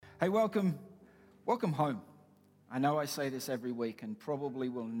Hey, welcome home. I know I say this every week and probably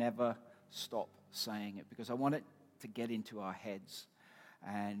will never stop saying it because I want it to get into our heads.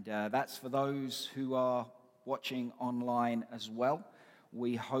 And that's for those who are watching online as well.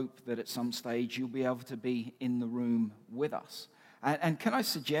 We hope that at some stage you'll be able to be in the room with us. And can I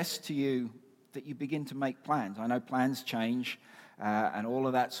suggest to you that you begin to make plans? I know plans change and all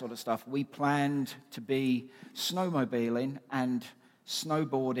of that sort of stuff. We planned to be snowmobiling and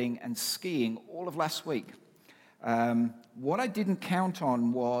snowboarding and skiing all of last week. What I didn't count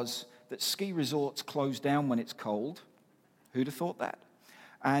on was that ski resorts close down when it's cold. Who'd have thought that?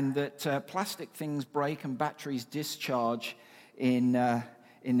 And that plastic things break and batteries discharge in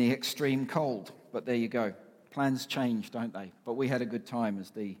the extreme cold. But there you go. Plans change, don't they? But we had a good time, as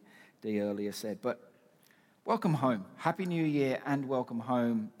Dee earlier said. But welcome home. Happy New Year and welcome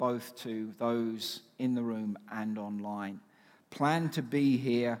home, both to those in the room and online. Plan to be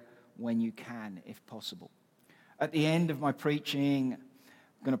here when you can, if possible. At the end of my preaching,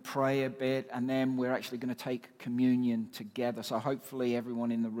 I'm going to pray a bit, and then we're actually going to take communion together. So hopefully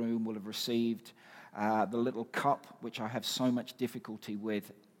everyone in the room will have received the little cup, which I have so much difficulty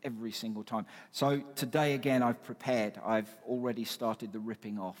with every single time. So today, again, I've prepared. I've already started the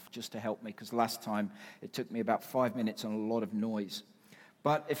ripping off just to help me, because last time it took me about 5 minutes and a lot of noise.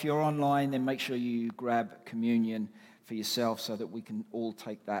 But if you're online, then make sure you grab communion for yourself so that we can all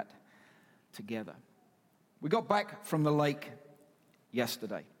take that together. We got back from the lake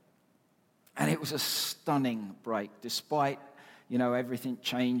yesterday, and it was a stunning break, despite, everything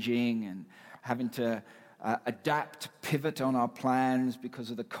changing and having to adapt, pivot on our plans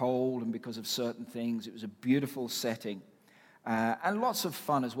because of the cold and because of certain things. It was a beautiful setting and lots of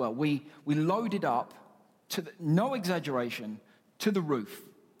fun as well. We loaded up, no exaggeration, to the roof,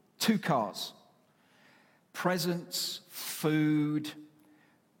 2 cars. Presents, food,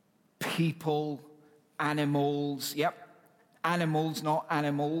 people, animals. Yep, animals, not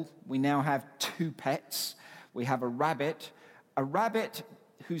animal. We now have 2 pets. We have a rabbit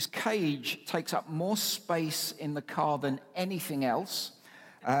whose cage takes up more space in the car than anything else.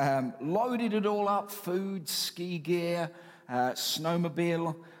 Loaded it all up, food, ski gear,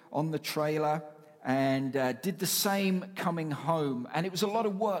 snowmobile on the trailer, and did the same coming home. And it was a lot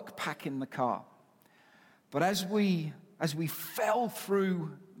of work packing the car. But as we fell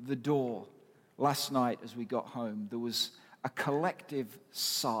through the door last night as we got home, there was a collective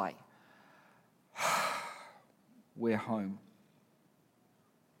sigh. We're home.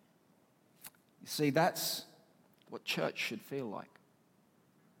 You see, that's what church should feel like.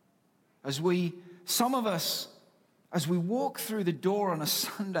 Some of us, as we walk through the door on a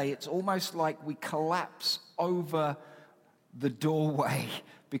Sunday, it's almost like we collapse over the doorway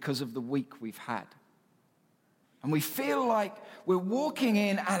because of the week we've had. And we feel like we're walking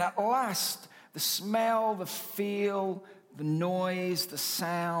in, and at last, the smell, the feel, the noise, the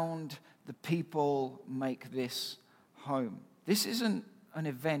sound, the people make this home. This isn't an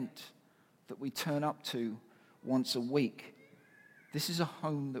event that we turn up to once a week. This is a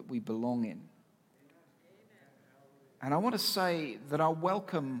home that we belong in. And I want to say that our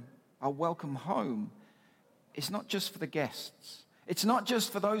welcome home is not just for the guests. It's not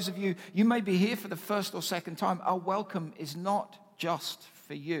just for those of you may be here for the first or second time. Our welcome is not just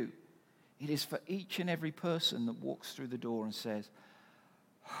for you. It is for each and every person that walks through the door and says,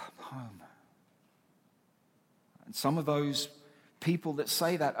 I'm home. And some of those people that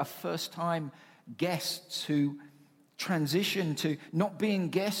say that are first-time guests who transition to not being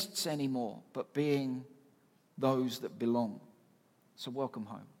guests anymore, but being those that belong. So welcome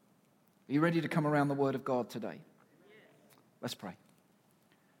home. Are you ready to come around the Word of God today? Let's pray.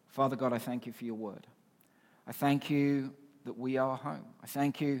 Father God, I thank you for your word. I thank you that we are home. I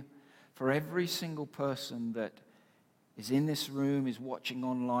thank you for every single person that is in this room, is watching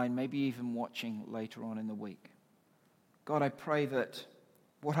online, maybe even watching later on in the week. God, I pray that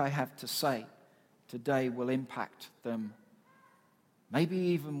what I have to say today will impact them. Maybe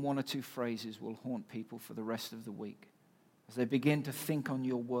even 1 or 2 phrases will haunt people for the rest of the week as they begin to think on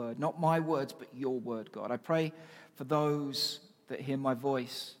your word. Not my words, but your word, God. I pray for those that hear my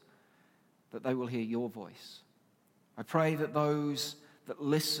voice, that they will hear your voice. I pray that those that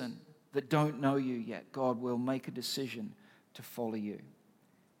listen, that don't know you yet, God, will make a decision to follow you.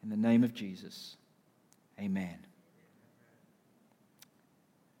 In the name of Jesus, amen.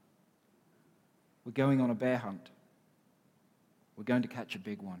 We're going on a bear hunt. We're going to catch a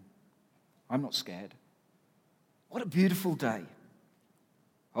big one. I'm not scared. What a beautiful day.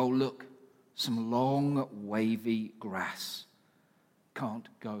 Oh, look, some long, wavy grass. Can't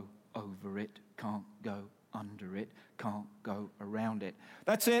go over it, can't go under it, can't go around it.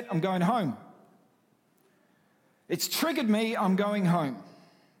 That's it, I'm going home. It's triggered me, I'm going home.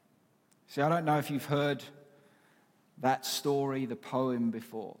 See, I don't know if you've heard that story, the poem,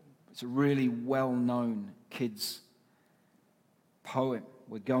 before. It's a really well-known kids' poem.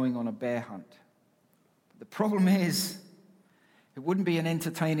 We're going on a bear hunt. The problem is, it wouldn't be an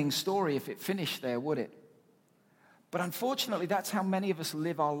entertaining story if it finished there, would it? But unfortunately, that's how many of us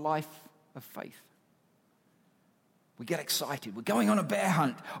live our life of faith. We get excited. We're going on a bear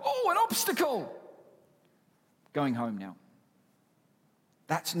hunt. Oh, an obstacle! Going home now.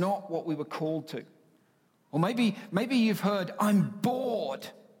 That's not what we were called to. Or maybe you've heard, I'm bored.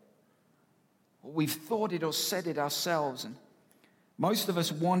 Or we've thought it or said it ourselves. And most of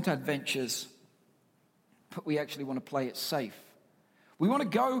us want adventures, but we actually want to play it safe. We want to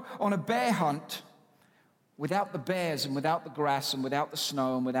go on a bear hunt without the bears and without the grass and without the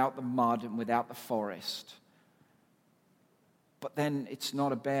snow and without the mud and without the forest. But then it's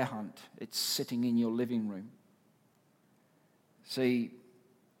not a bear hunt. It's sitting in your living room. See,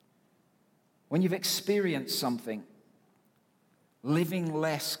 when you've experienced something, living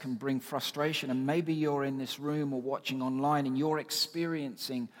less can bring frustration. And maybe you're in this room or watching online and you're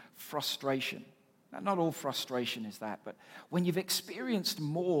experiencing frustration. Now, not all frustration is that, but when you've experienced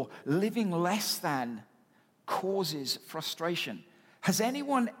more, living less than causes frustration. Has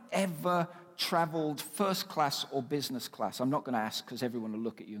anyone ever traveled first class or business class? I'm not going to ask because everyone will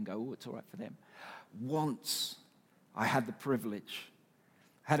look at you and go, oh, it's all right for them. Once I had the privilege.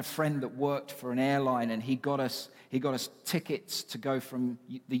 I had a friend that worked for an airline, and he got us tickets to go from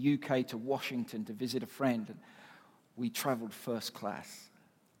the UK to Washington to visit a friend. And we traveled first class.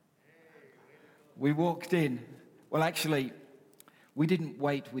 We walked in. Well, actually, we didn't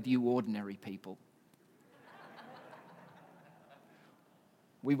wait with you ordinary people.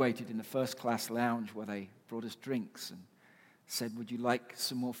 We waited in the first class lounge where they brought us drinks and said, would you like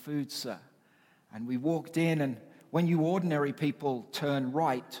some more food, sir? And we walked in, and when you ordinary people turn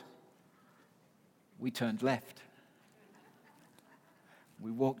right, we turned left. We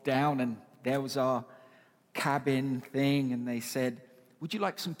walked down, and there was our cabin thing, and they said, would you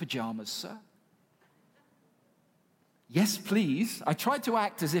like some pajamas, sir? Yes, please. I tried to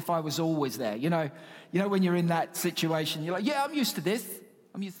act as if I was always there. You know when you're in that situation, you're like, yeah, I'm used to this.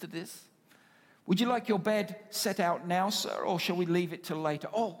 I'm used to this. Would you like your bed set out now, sir, or shall we leave it till later?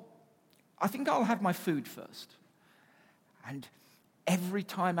 Oh, I think I'll have my food first. And every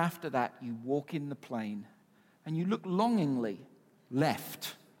time after that, you walk in the plane and you look longingly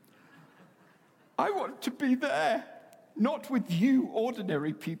left. I want to be there, not with you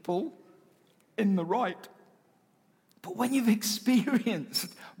ordinary people in the right. But when you've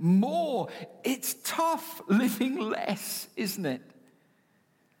experienced more, it's tough living less, isn't it?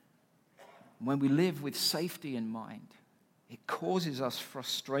 When we live with safety in mind, it causes us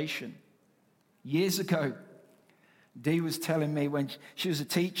frustration. Years ago, Dee was telling me when she was a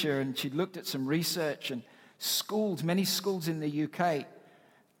teacher and she'd looked at some research and many schools in the UK,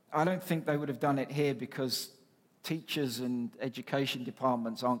 I don't think they would have done it here because teachers and education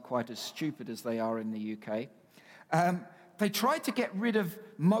departments aren't quite as stupid as they are in the UK. They tried to get rid of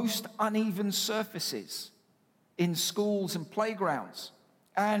most uneven surfaces in schools and playgrounds.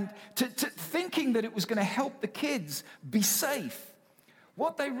 And thinking that it was going to help the kids be safe.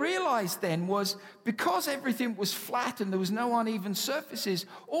 What they realized then was because everything was flat and there was no uneven surfaces,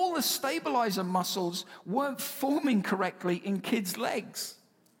 all the stabilizer muscles weren't forming correctly in kids' legs.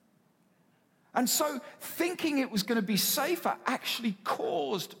 And so thinking it was going to be safer actually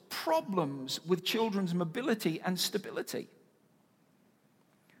caused problems with children's mobility and stability.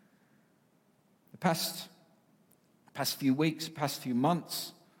 The past few weeks, past few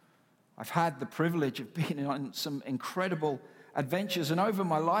months, I've had the privilege of being on some incredible adventures, and over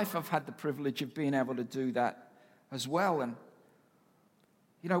my life I've had the privilege of being able to do that as well. And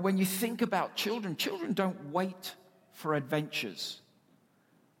when you think about children don't wait for adventures.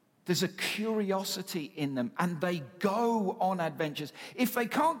 There's a curiosity in them, and they go on adventures. If they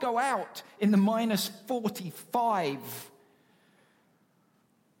can't go out in the minus 45,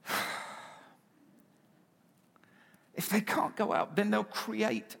 if they can't go out, then they'll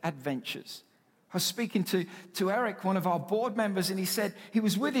create adventures. I was speaking to Eric, one of our board members, and he said he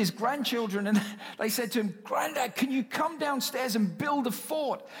was with his grandchildren, and they said to him, Granddad, can you come downstairs and build a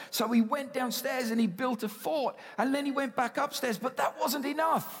fort? So he went downstairs and he built a fort, and then he went back upstairs, but that wasn't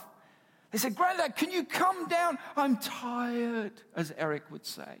enough. They said, Granddad, can you come down? I'm tired, as Eric would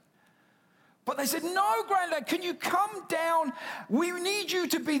say. But they said, no, Granddad, can you come down? We need you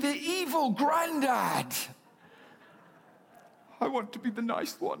to be the evil Granddad. I want to be the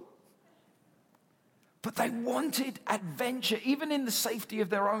nice one. But they wanted adventure. Even in the safety of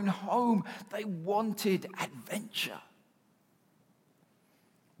their own home, they wanted adventure.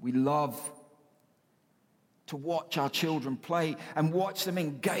 We love to watch our children play and watch them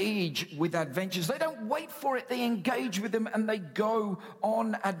engage with adventures. They don't wait for it. They engage with them and they go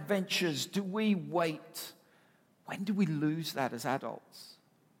on adventures. Do we wait? When do we lose that as adults?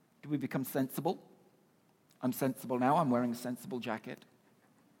 Do we become sensible? I'm sensible now. I'm wearing a sensible jacket.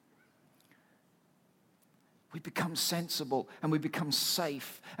 We become sensible and we become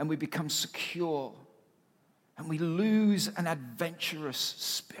safe and we become secure and we lose an adventurous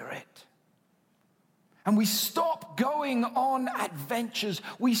spirit. And we stop going on adventures.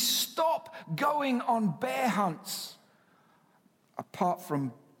 We stop going on bear hunts. Apart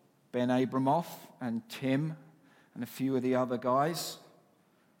from Ben Abramoff and Tim and a few of the other guys.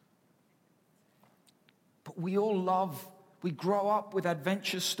 But we grow up with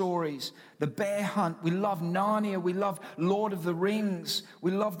adventure stories. The bear hunt, we love Narnia, we love Lord of the Rings, we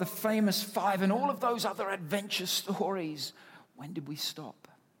love the famous Five and all of those other adventure stories. When did we stop?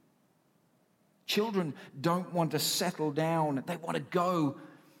 Children don't want to settle down. They want to go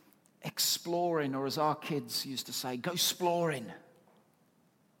exploring, or as our kids used to say, go exploring.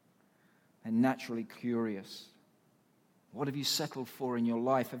 They're naturally curious. What have you settled for in your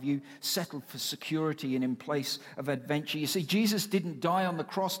life? Have you settled for security and in place of adventure? You see, Jesus didn't die on the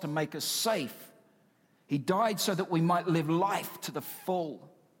cross to make us safe. He died so that we might live life to the full.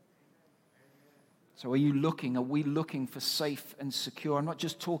 So are we looking for safe and secure? I'm not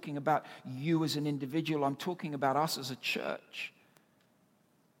just talking about you as an individual. I'm talking about us as a church.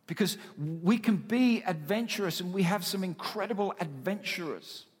 Because we can be adventurous, and we have some incredible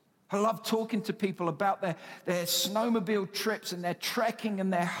adventurers. I love talking to people about their snowmobile trips and their trekking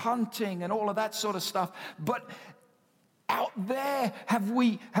and their hunting and all of that sort of stuff. But out there, are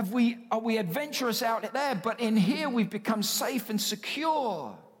we adventurous out there? But in here, we've become safe and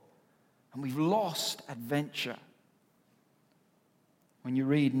secure. And we've lost adventure. When you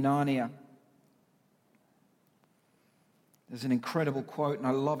read Narnia, there's an incredible quote, and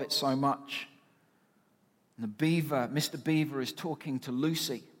I love it so much. And Mr. Beaver is talking to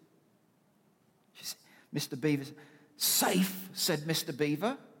Lucy. Mr. Beaver, safe, said Mr.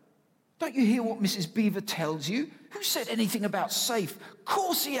 Beaver. Don't you hear what Mrs. Beaver tells you? Who said anything about safe? Of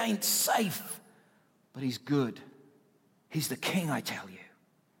course he ain't safe. But he's good. He's the king, I tell you.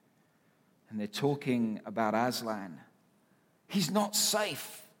 And they're talking about Aslan. He's not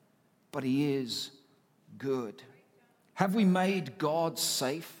safe, but he is good. Have we made God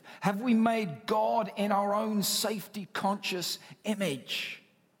safe? Have we made God in our own safety-conscious image?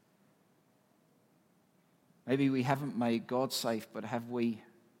 Maybe we haven't made God safe, but have we,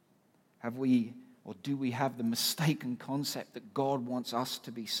 or do we have the mistaken concept that God wants us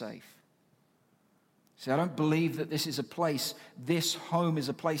to be safe? See, I don't believe that this home is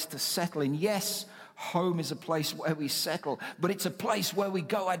a place to settle in. Yes, home is a place where we settle, but it's a place where we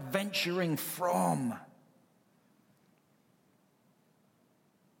go adventuring from.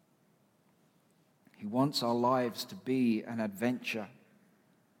 He wants our lives to be an adventure.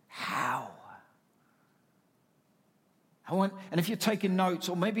 How? And if you're taking notes,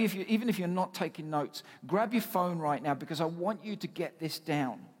 or maybe even if you're not taking notes, grab your phone right now, because I want you to get this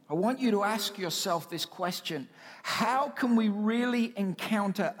down. I want you to ask yourself this question: how can we really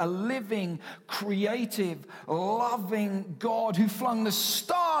encounter a living, creative, loving God who flung the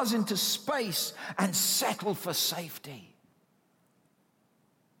stars into space and settled for safety?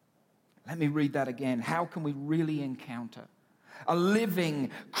 Let me read that again. How can we really encounter a living,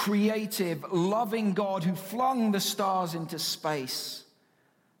 creative, loving God who flung the stars into space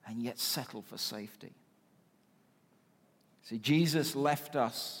and yet settled for safety? See, Jesus left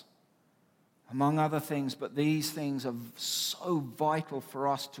us, among other things, but these things are so vital for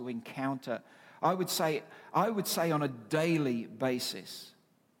us to encounter. I would say on a daily basis.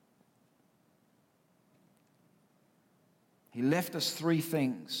 He left us three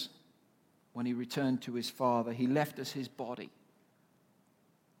things when he returned to his Father. He left us his body.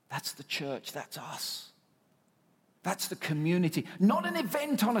 That's the church. That's us. That's the community. Not an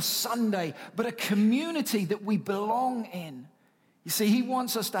event on a Sunday, but a community that we belong in. You see, he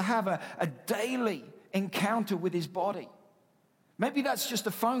wants us to have a daily encounter with his body. Maybe that's just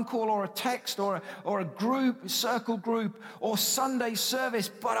a phone call or a text or a group, circle group, or Sunday service.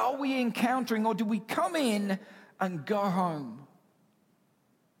 But are we encountering, or do we come in and go home?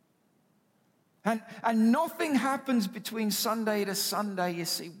 And nothing happens between Sunday to Sunday. You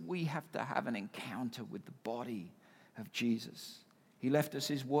see, we have to have an encounter with the body of Jesus. He left us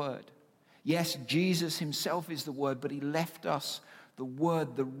his word. Yes, Jesus himself is the word, but he left us the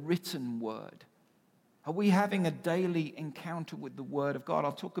word, the written word. Are we having a daily encounter with the Word of God?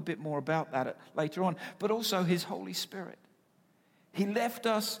 I'll talk a bit more about that later on, but also His Holy Spirit. He left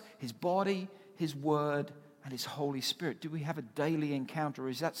us His body, His Word, and His Holy Spirit. Do we have a daily encounter, or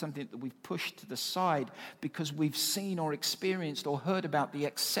is that something that we've pushed to the side because we've seen or experienced or heard about the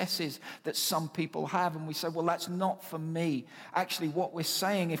excesses that some people have, and we say, well, that's not for me. Actually, what we're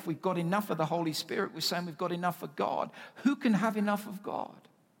saying, if we've got enough of the Holy Spirit, we're saying we've got enough of God. Who can have enough of God?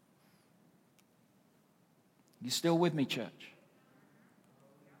 You still with me, church?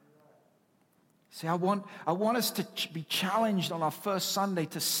 See, I want us to be challenged on our first Sunday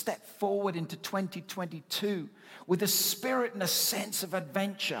to step forward into 2022 with a spirit and a sense of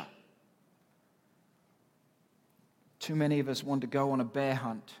adventure. Too many of us want to go on a bear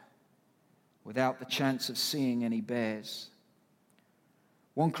hunt without the chance of seeing any bears.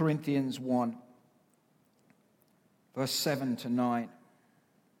 1 Corinthians 1, verse 7 to 9.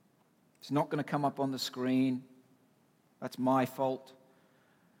 It's not going to come up on the screen. That's my fault.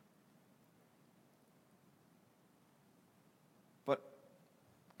 But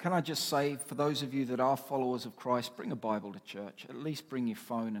can I just say, for those of you that are followers of Christ, bring a Bible to church. At least bring your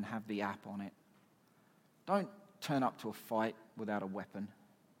phone and have the app on it. Don't turn up to a fight without a weapon.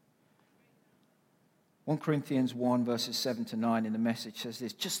 1 Corinthians 1, verses 7 to 9 in the Message says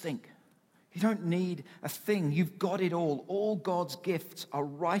this. Just think. You don't need a thing. You've got it all. All God's gifts are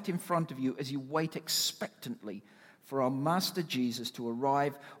right in front of you as you wait expectantly for our Master Jesus to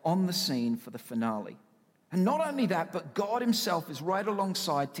arrive on the scene for the finale. And not only that, but God Himself is right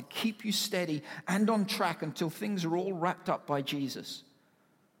alongside to keep you steady and on track until things are all wrapped up by Jesus.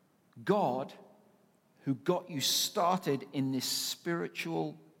 God, who got you started in this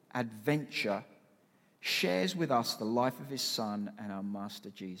spiritual adventure, shares with us the life of His Son and our Master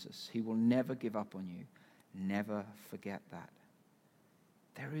Jesus. He will never give up on you. Never forget that.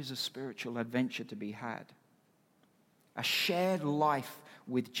 There is a spiritual adventure to be had. A shared life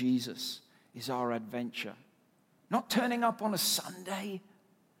with Jesus is our adventure. Not turning up on a Sunday.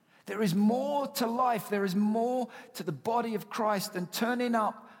 There is more to life. There is more to the body of Christ than turning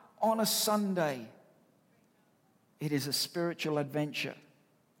up on a Sunday. It is a spiritual adventure.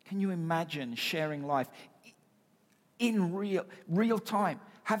 Can you imagine sharing life in real time?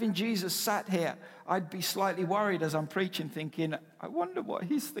 Having Jesus sat here, I'd be slightly worried as I'm preaching, thinking, I wonder what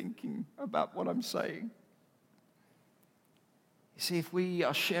He's thinking about what I'm saying. You see, if we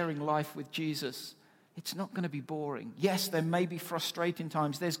are sharing life with Jesus, it's not going to be boring. Yes, there may be frustrating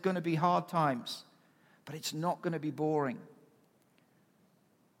times. There's going to be hard times. But it's not going to be boring.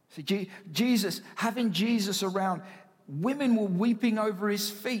 See, having Jesus around, women were weeping over His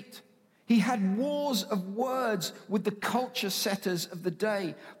feet. He had wars of words with the culture setters of the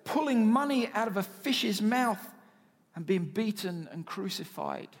day, pulling money out of a fish's mouth and being beaten and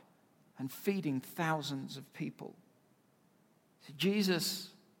crucified and feeding thousands of people. See, Jesus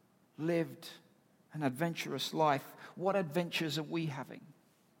lived an adventurous life. What adventures are we having?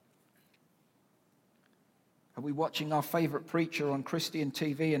 Are we watching our favorite preacher on Christian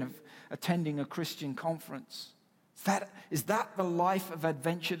TV and attending a Christian conference? Is that the life of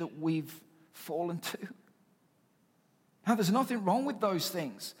adventure that we've fallen to? Now, there's nothing wrong with those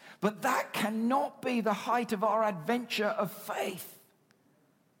things, but that cannot be the height of our adventure of faith.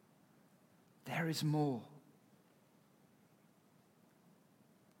 There is more.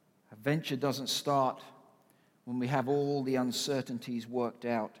 Adventure doesn't start when we have all the uncertainties worked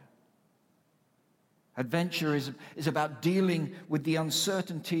out. Adventure is about dealing with the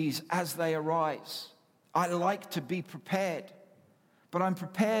uncertainties as they arise. I like to be prepared, but I'm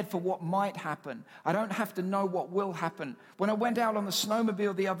prepared for what might happen. I don't have to know what will happen. When I went out on the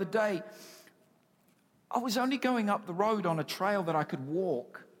snowmobile the other day, I was only going up the road on a trail that I could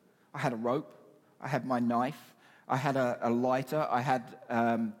walk. I had a rope, I had my knife, I had a lighter, I had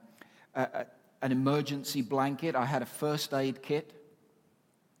an emergency blanket, I had a first aid kit,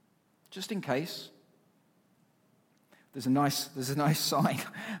 just in case. There's a nice sign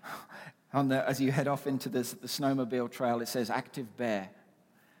as you head off into the snowmobile trail. It says "Active Bear."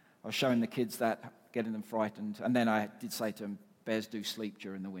 I was showing the kids that, getting them frightened, and then I did say to them, bears do sleep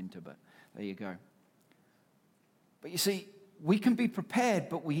during the winter, but there you go. But you see, we can be prepared,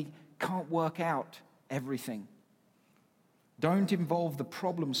 but we can't work out everything. Don't involve the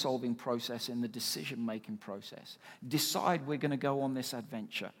problem-solving process in the decision-making process. Decide we're going to go on this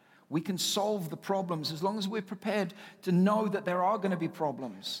adventure. We can solve the problems as long as we're prepared to know that there are going to be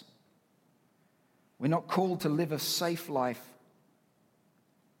problems. We're not called to live a safe life.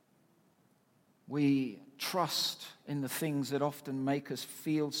 We trust in the things that often make us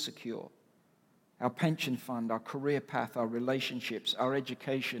feel secure. Our pension fund, our career path, our relationships, our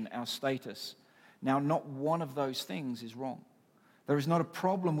education, our status. Now, not one of those things is wrong. There is not a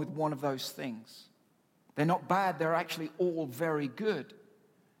problem with one of those things. They're not bad. They're actually all very good.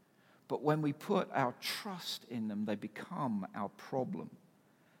 But when we put our trust in them, they become our problem.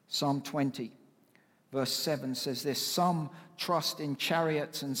 Psalm 20, verse 7 says this: some trust in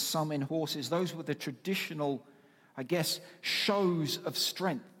chariots and some in horses. Those were the traditional, shows of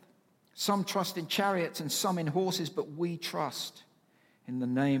strength. Some trust in chariots and some in horses, but we trust in the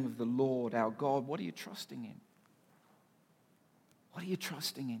name of the Lord our God. What are you trusting in? What are you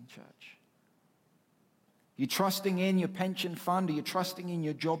trusting in, church? Are you trusting in your pension fund? Are you trusting in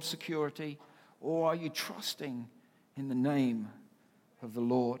your job security? Or are you trusting in the name of the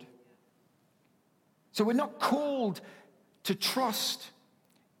Lord? So we're not called to trust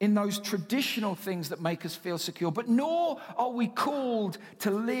in those traditional things that make us feel secure, but nor are we called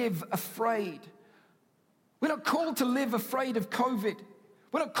to live afraid. We're not called to live afraid of COVID.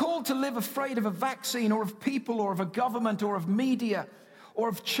 We're not called to live afraid of a vaccine or of people or of a government or of media or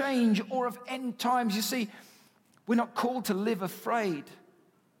of change or of end times. You see, we're not called to live afraid.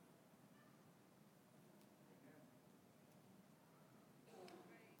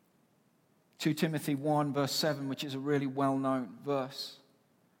 (2 Timothy 1 verse 7, which is a really well-known verse,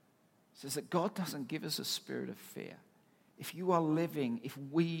 says that God doesn't give us a spirit of fear. If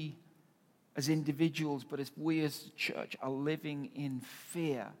we as individuals, but if we as a church are living in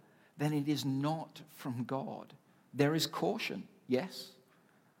fear, then it is not from God. There is caution, yes.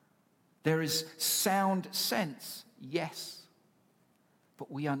 There is sound sense, yes.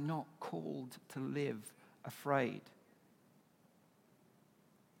 But we are not called to live afraid.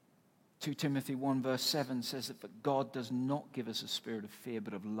 2 Timothy 1 verse 7 says that God does not give us a spirit of fear,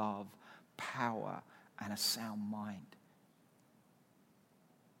 but of love, power, and a sound mind.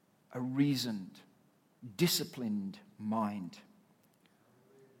 A reasoned, disciplined mind.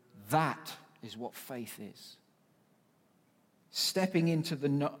 That is what faith is. Stepping into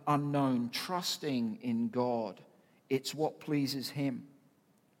the unknown, trusting in God. It's what pleases Him.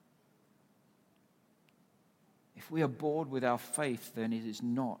 If we are bored with our faith, then it is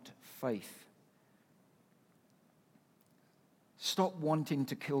not faith. Stop wanting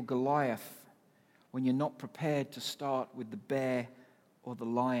to kill Goliath when you're not prepared to start with the bear or the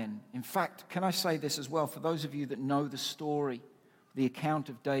lion. In fact, can I say this as well, for those of you that know the story, the account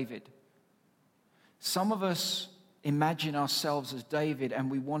of David? Some of us imagine ourselves as David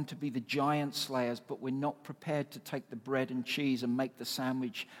and we want to be the giant slayers, but we're not prepared to take the bread and cheese and make the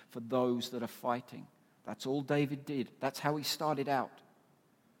sandwich for those that are fighting. That's all David did. That's how he started out.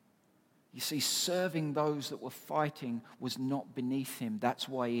 You see, serving those that were fighting was not beneath him. That's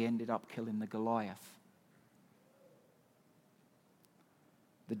why he ended up killing the Goliath.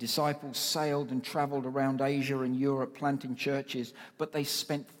 The disciples sailed and traveled around Asia and Europe planting churches, but they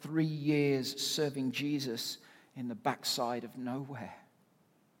spent 3 years serving Jesus in the backside of nowhere.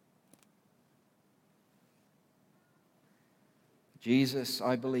 Jesus,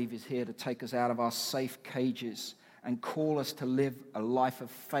 I believe, is here to take us out of our safe cages and call us to live a life of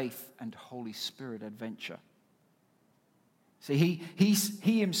faith and Holy Spirit adventure. See,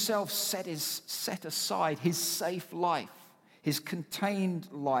 he himself set aside his safe life, his contained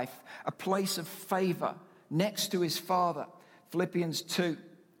life, a place of favor next to his Father. Philippians 2,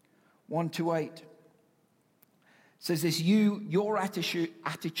 1-8 says this: your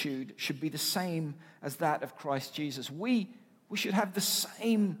attitude should be the same as that of Christ Jesus. We should have the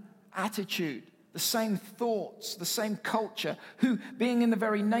same attitude, the same thoughts, the same culture, who, being in the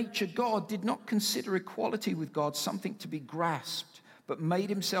very nature God, did not consider equality with God something to be grasped, but made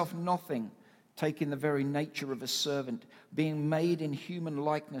himself nothing, taking the very nature of a servant, being made in human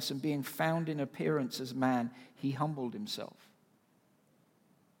likeness and being found in appearance as man, he humbled himself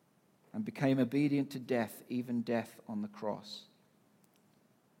and became obedient to death, even death on the cross.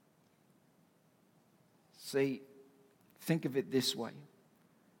 See, think of it this way.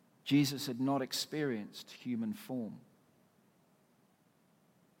 Jesus had not experienced human form.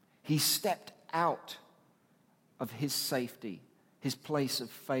 He stepped out of his safety, his place of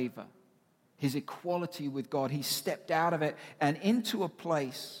favor, his equality with God. He stepped out of it and into a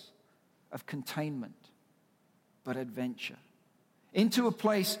place of containment, but adventure. Into a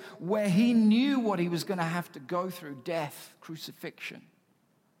place where he knew what he was going to have to go through: death, crucifixion,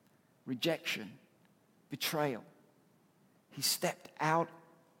 rejection, betrayal. He stepped out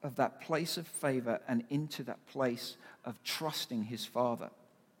of that place of favor and into that place of trusting his Father.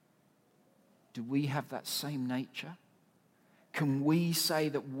 Do we have that same nature? Can we say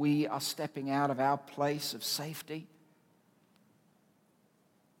that we are stepping out of our place of safety?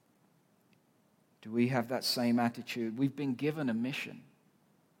 Do we have that same attitude? We've been given a mission.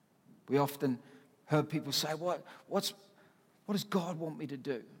 We often Heard people say, what does God want me to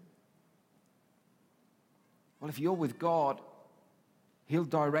do? Well, if you're with God, He'll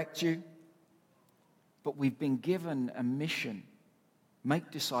direct you. But we've been given a mission.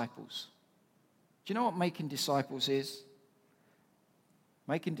 Make disciples. Do you know what making disciples is?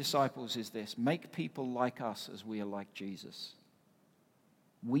 Making disciples is this. Make people like us as we are like Jesus.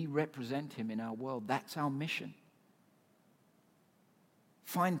 We represent Him in our world. That's our mission.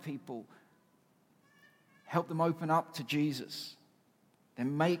 Find people. Help them open up to Jesus.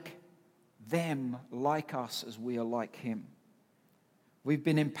 Then make them like us as we are like Him. We've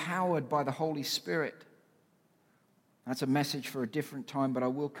been empowered by the Holy Spirit. That's a message for a different time, but I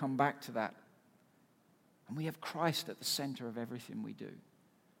will come back to that. And we have Christ at the center of everything we do.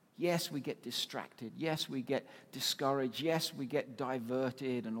 Yes, we get distracted. Yes, we get discouraged. Yes, we get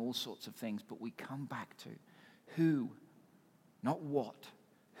diverted and all sorts of things. But we come back to who, not what,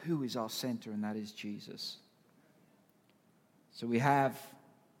 who is our center, and that is Jesus. So we have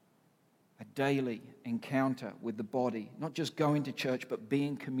a daily encounter with the body, not just going to church, but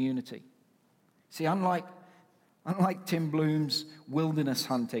being community. See, unlike Tim Bloom's wilderness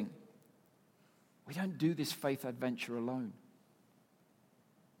hunting, we don't do this faith adventure alone.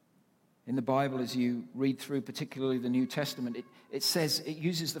 In the Bible, as you read through, particularly the New Testament, it says, it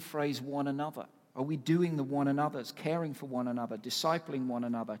uses the phrase one another. Are we doing the one another's, caring for one another, discipling one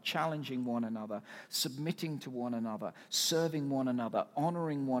another, challenging one another, submitting to one another, serving one another,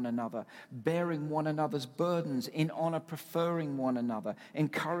 honoring one another, bearing one another's burdens, in honor preferring one another,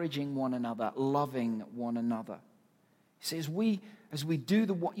 encouraging one another, loving one another? He says, as we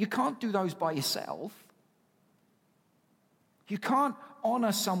do you can't do those by yourself. You can't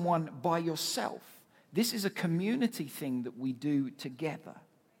honor someone by yourself. This is a community thing that we do together.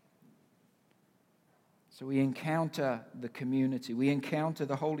 So we encounter the community. We encounter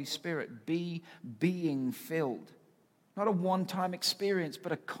the Holy Spirit. Being filled. Not a one-time experience,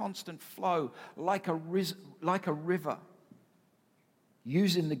 but a constant flow, like a river.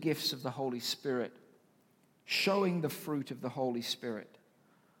 Using the gifts of the Holy Spirit. Showing the fruit of the Holy Spirit.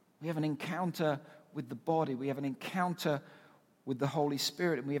 We have an encounter with the body. We have an encounter with the Holy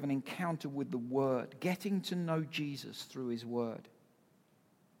Spirit. And we have an encounter with the Word. Getting to know Jesus through His Word.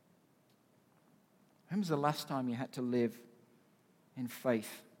 When was the last time you had to live in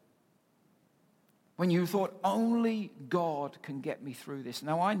faith? When you thought, only God can get me through this.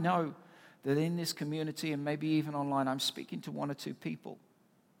 Now, I know that in this community and maybe even online, I'm speaking to one or two people.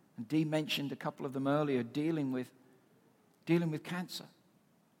 And Dee mentioned a couple of them earlier, dealing with cancer.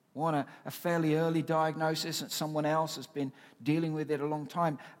 One, a fairly early diagnosis, and someone else has been dealing with it a long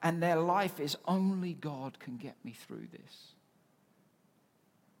time. And their life is, only God can get me through this.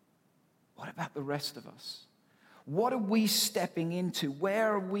 What about the rest of us? What are we stepping into?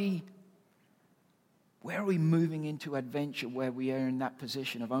 Where are we moving into adventure where we are in that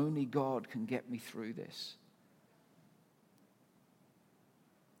position of only God can get me through this?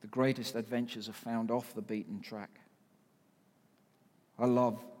 The greatest adventures are found off the beaten track. I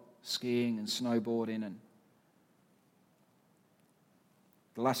love skiing and snowboarding, and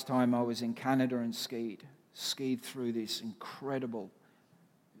the last time I was in Canada and skied through this incredible,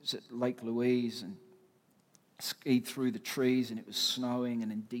 it was at Lake Louise, and skied through the trees, and it was snowing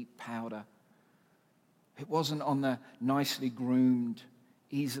and in deep powder. It wasn't on the nicely groomed,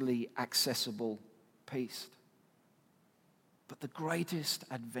 easily accessible piste. But the greatest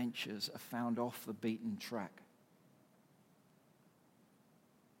adventures are found off the beaten track.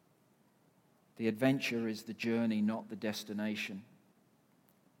 The adventure is the journey, not the destination.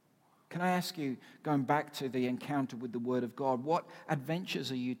 Can I ask you, going back to the encounter with the Word of God, what adventures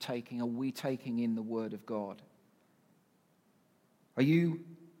are you taking, are we taking in the Word of God? Are you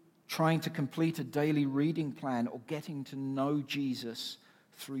trying to complete a daily reading plan or getting to know Jesus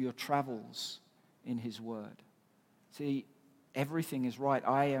through your travels in His Word? See, everything is right.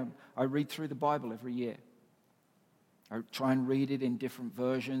 I read through the Bible every year. I try and read it in different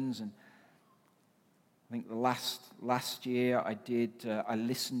versions, and I think the last year I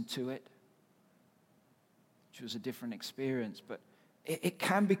listened to it, which was a different experience, but it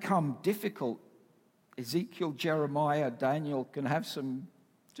can become difficult. Ezekiel, Jeremiah, Daniel can have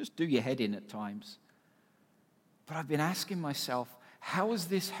just do your head in at times. But I've been asking myself, how has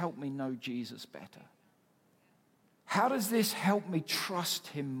this helped me know Jesus better? How does this help me trust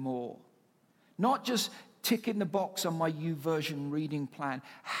Him more? Not just ticking the box on my YouVersion reading plan.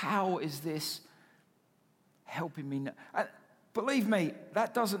 How is this helping me know? Believe me,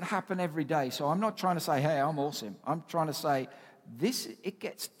 that doesn't happen every day. So I'm not trying to say, hey, I'm awesome. I'm trying to say, it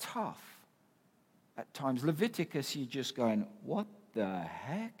gets tough at times. Leviticus, you're just going, what the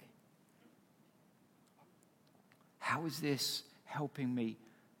heck? How is this helping me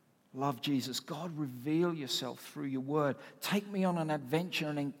love Jesus? God, reveal yourself through your word. Take me on an adventure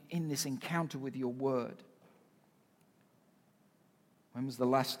in this encounter with your word. When was the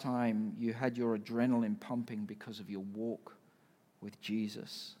last time you had your adrenaline pumping because of your walk with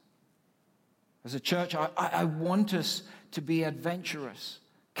Jesus? As a church, I want us to be adventurous.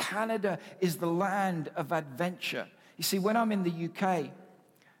 Canada is the land of adventure. You see, when I'm in the UK,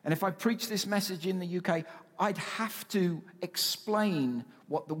 and if I preach this message in the UK, I'd have to explain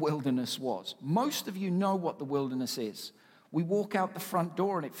what the wilderness was. Most of you know what the wilderness is. We walk out the front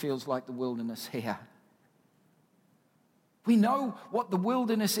door and it feels like the wilderness here. We know what the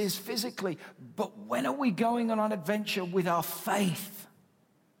wilderness is physically, but when are we going on an adventure with our faith?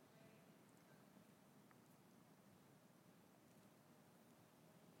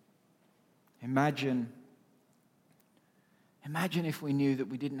 Imagine if we knew that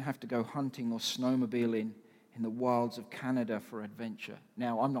we didn't have to go hunting or snowmobiling in the wilds of Canada for adventure.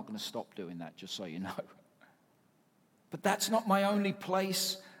 Now, I'm not going to stop doing that, just so you know. But that's not my only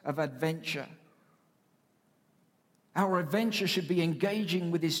place of adventure. Our adventure should be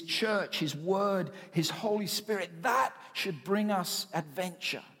engaging with His church, His word, His Holy Spirit. That should bring us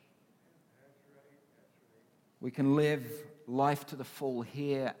adventure. We can live life to the full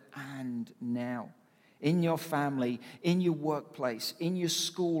here and now. In your family, in your workplace, in your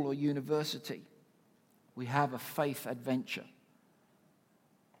school or university, we have a faith adventure.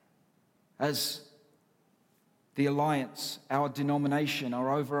 As the Alliance, our denomination,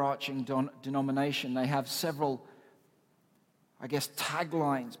 our overarching denomination, they have several,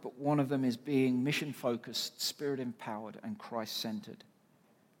 taglines, but one of them is being mission-focused, Spirit-empowered, and Christ-centered.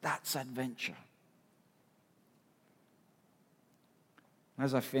 That's adventure.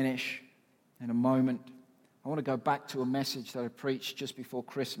 As I finish in a moment, I want to go back to a message that I preached just before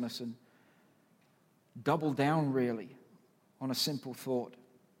Christmas and double down really on a simple thought.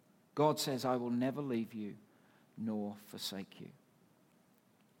 God says, I will never leave you nor forsake you.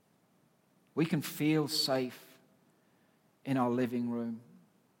 We can feel safe in our living room.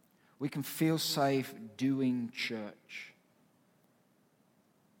 We can feel safe doing church.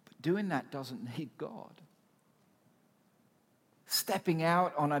 But doing that doesn't need God. Stepping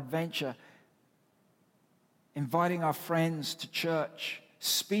out on adventure, inviting our friends to church,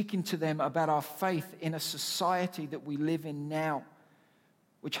 speaking to them about our faith in a society that we live in now,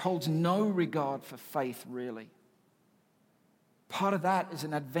 which holds no regard for faith, really. Part of that is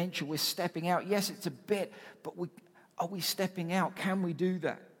an adventure. We're stepping out. Yes, it's a bit, but are we stepping out? Can we do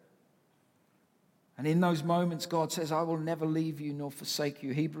that? And in those moments, God says, I will never leave you nor forsake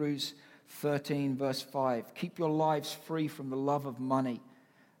you. Hebrews 13, verse 5. Keep your lives free from the love of money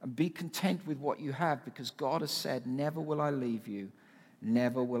and be content with what you have, because God has said, never will I leave you,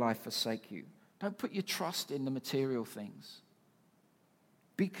 never will I forsake you. Don't put your trust in the material things.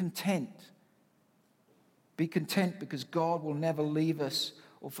 Be content. Be content because God will never leave us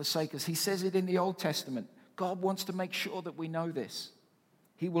or forsake us. He says it in the Old Testament. God wants to make sure that we know this.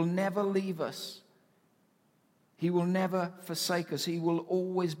 He will never leave us. He will never forsake us. He will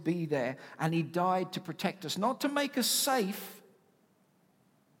always be there. And He died to protect us, not to make us safe.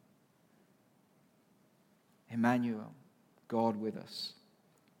 Emmanuel, God with us.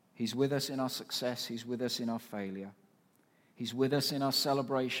 He's with us in our success. He's with us in our failure. He's with us in our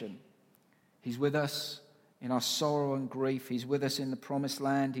celebration. He's with us in our sorrow and grief. He's with us in the promised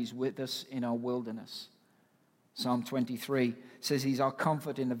land. He's with us in our wilderness. Psalm 23 says He's our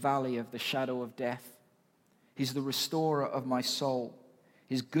comfort in the valley of the shadow of death. He's the restorer of my soul.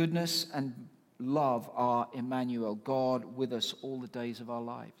 His goodness and love are Emmanuel, God with us all the days of our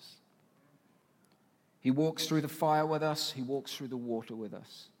lives. He walks through the fire with us. He walks through the water with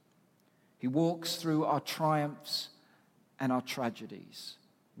us. He walks through our triumphs and our tragedies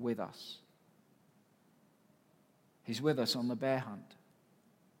with us. He's with us on the bear hunt.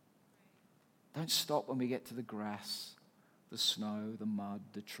 Don't stop when we get to the grass, the snow, the mud,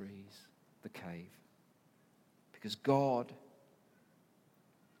 the trees, the cave. Because God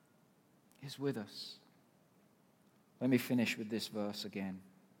is with us. Let me finish with this verse again.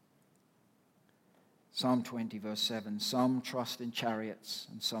 Psalm 20, verse 7. Some trust in chariots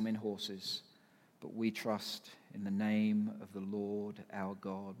and some in horses, but we trust in the name of the Lord our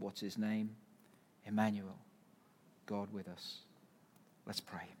God. What's His name? Emmanuel, God with us. Let's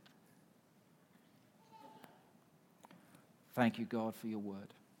pray. Thank you, God, for your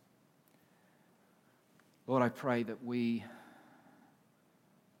word. Lord, I pray that we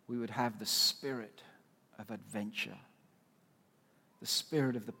would have the spirit of adventure, the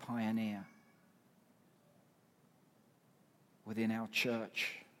spirit of the pioneer within our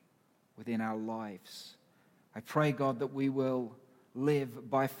church, within our lives, I pray, God, that we will live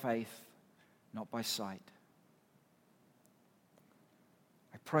by faith, not by sight.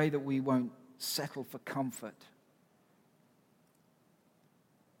 I pray that we won't settle for comfort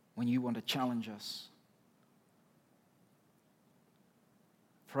when you want to challenge us.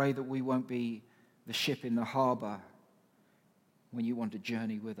 Pray that we won't be the ship in the harbor when you want to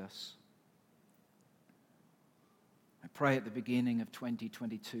journey with us. I pray at the beginning of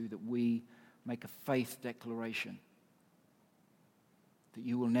 2022 that we make a faith declaration that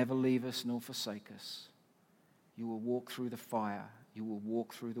you will never leave us nor forsake us. You will walk through the fire. You will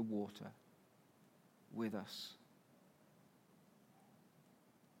walk through the water with us.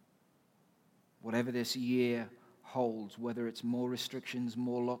 Whatever this year holds, whether it's more restrictions,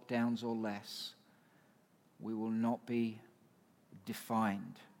 more lockdowns, or less, we will not be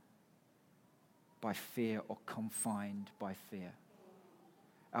defined by fear or confined by fear.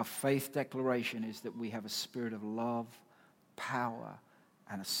 Our faith declaration is that we have a spirit of love, power,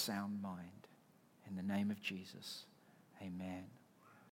 and a sound mind. In the name of Jesus, amen.